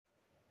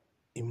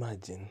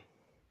Imagine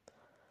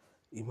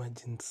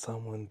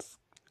someone's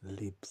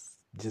lips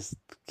just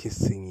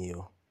kissing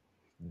you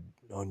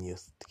on your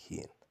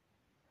skin.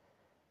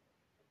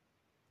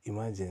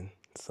 Imagine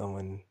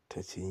someone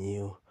touching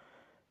you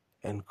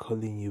and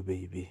calling you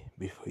baby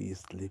before you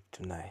sleep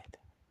tonight.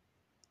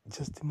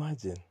 Just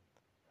imagine.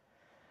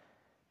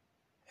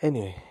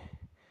 Anyway,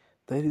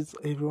 that is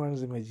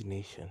everyone's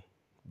imagination.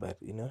 But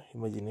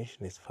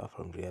imagination is far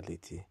from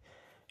reality.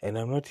 And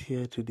I'm not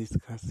here to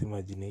discuss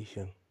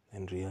imagination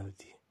and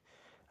reality.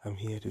 I'm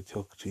here to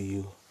talk to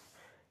you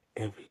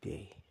every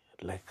day,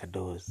 like a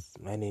dose.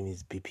 My name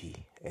is BP,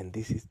 and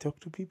this is Talk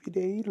to BP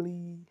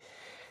Daily.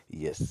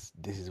 Yes,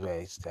 this is where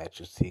I start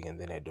to sing, and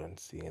then I don't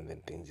sing, and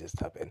then things just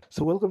happen.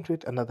 So welcome to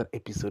another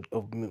episode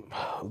of me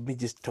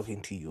just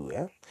talking to you,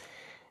 yeah?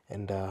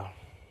 And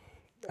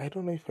I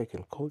don't know if I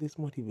can call this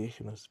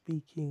motivational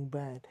speaking,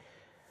 but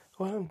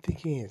what I'm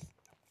thinking is,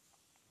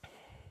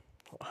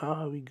 how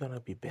are we gonna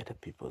be better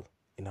people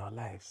in our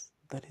lives?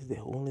 That is the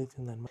only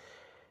thing that matters.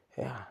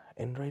 Yeah,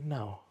 and right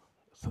now,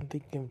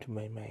 something came to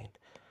my mind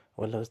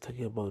while I was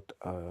talking about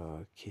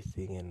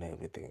kissing and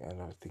everything,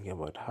 and I was thinking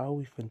about how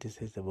we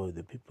fantasize about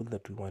the people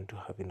that we want to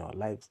have in our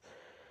lives.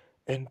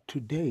 And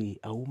today,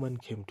 a woman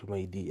came to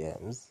my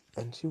DMs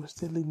and she was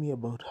telling me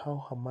about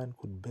how her man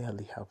could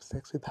barely have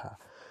sex with her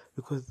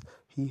because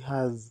he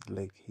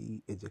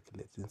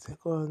ejaculates in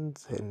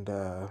seconds, and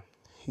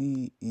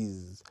he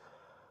is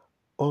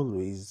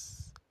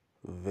always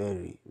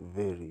very,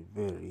 very,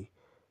 very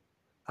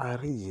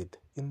rigid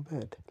in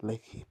bed.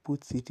 Like, he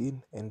puts it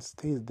in and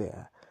stays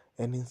there.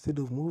 And instead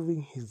of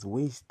moving his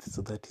waist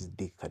so that his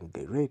dick can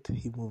gyrate,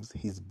 he moves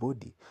his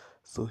body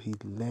so he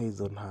lies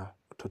on her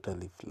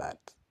totally flat.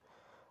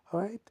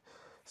 Alright?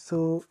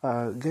 So,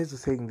 guys are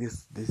saying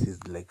this is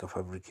like a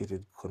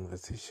fabricated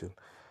conversation.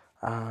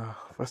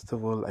 First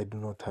of all, I do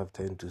not have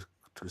time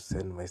to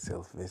send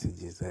myself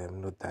messages. I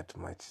am not that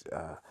much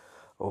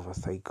of a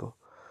psycho.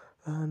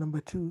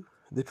 Number two,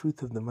 the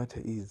truth of the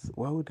matter is,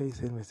 why would I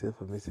send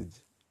myself a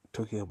message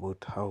talking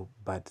about how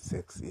bad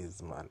sex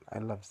is, man? I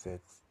love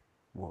sex.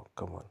 Well,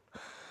 come on.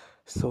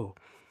 So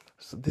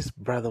this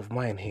brother of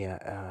mine here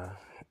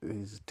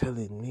is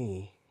telling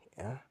me,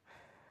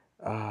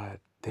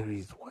 there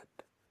is what?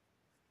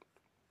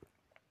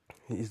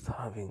 He is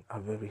having a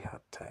very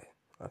hard time,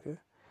 okay?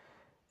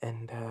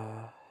 And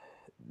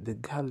the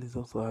girl is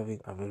also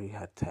having a very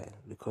hard time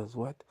because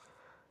what?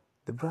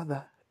 The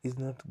brother is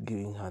not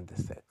giving her the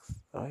sex,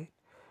 alright?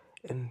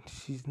 And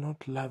she's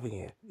not loving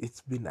it.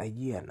 It's been a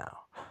year now.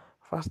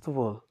 First of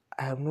all,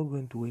 I am not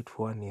going to wait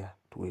for 1 year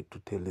to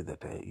tell you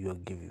that you are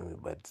giving me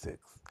bad sex.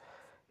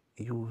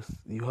 You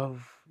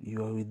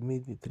are with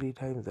me 3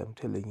 times. I'm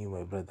telling you,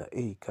 my brother,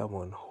 hey, come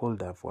on,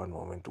 hold up one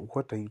moment.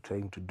 What are you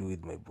trying to do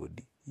with my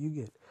body? You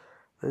get,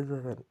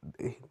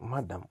 hey,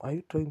 madam, are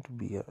you trying to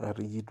be a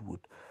rigid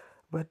wood?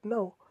 But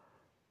now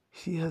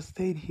she has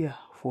stayed here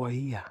for a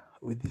year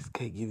with this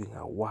guy giving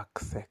her work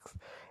sex,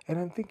 and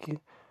I'm thinking,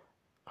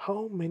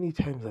 how many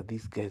times are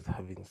these guys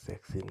having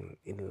sex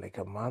in like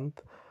a month?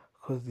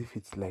 Because if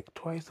it's like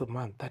twice a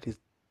month, that is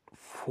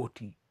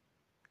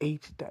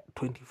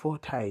 24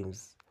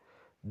 times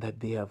that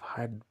they have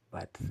had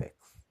bad sex.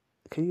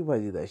 Can you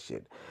imagine that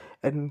shit?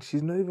 And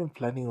she's not even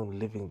planning on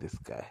leaving this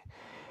guy.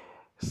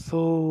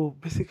 So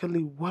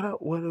basically, what are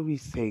we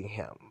saying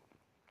here?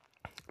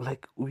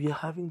 Like, we are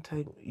having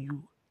time.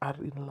 You are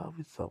in love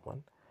with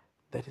someone,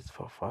 that is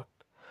for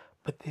fact,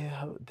 but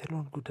they're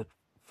not good at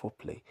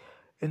foreplay.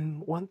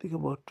 And one thing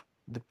about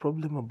the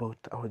problem about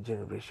our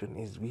generation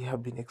is we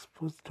have been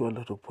exposed to a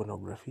lot of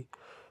pornography,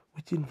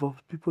 which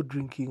involves people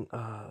drinking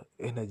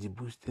energy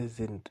boosters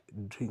and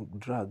drink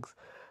drugs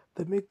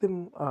that make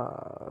them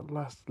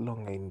last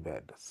longer in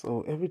bed.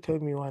 So every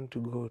time you want to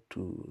go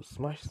to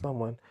smash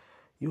someone,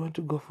 you want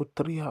to go for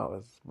 3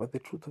 hours. But the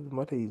truth of the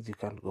matter is you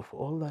can't go for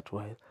all that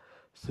while.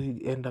 So you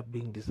end up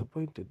being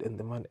disappointed, and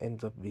the man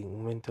ends up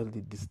being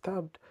mentally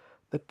disturbed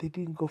that they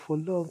didn't go for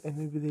long and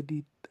maybe they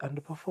did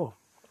underperform.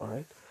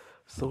 Alright?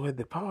 So where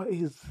the power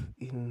is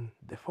in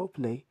the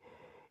foreplay,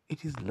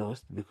 it is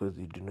lost because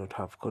you do not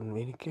have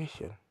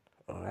communication.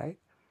 Alright?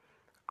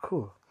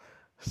 Cool.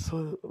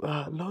 So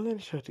long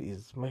and short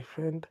is, my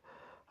friend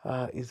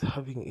is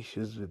having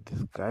issues with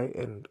this guy,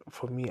 and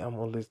for me, I'm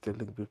always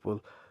telling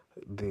people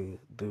the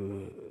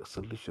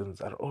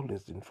solutions are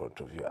always in front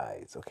of your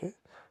eyes. Okay,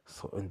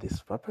 so in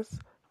this purpose,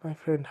 my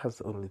friend has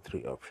only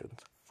 3 options.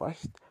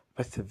 First,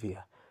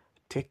 persevere,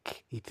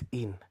 take it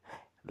in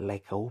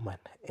like a woman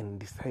and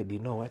decide, you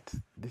know what,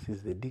 this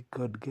is the dick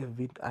God gave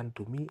it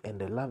unto me,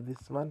 and I love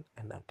this man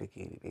and I'm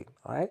taking it in.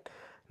 All right.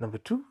 Number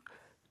 2,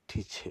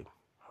 teach him.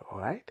 All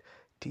right,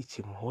 teach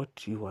him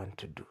what you want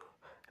to do.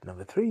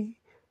 Number 3,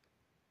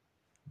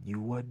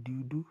 what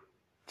do?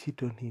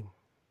 Cheat on him.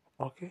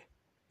 Okay,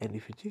 and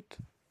if you cheat,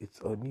 it's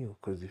on you,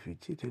 because if you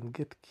cheat and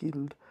get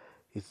killed,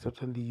 it's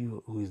totally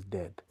you who is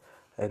dead.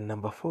 And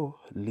number 4,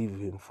 leave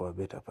him for a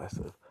better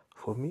person.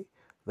 For me,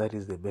 that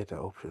is the better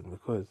option,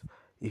 because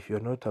if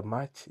you're not a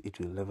match, it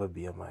will never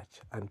be a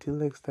match. Until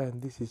next time,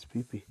 this is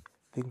PP.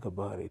 Think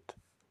about it.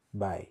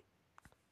 Bye.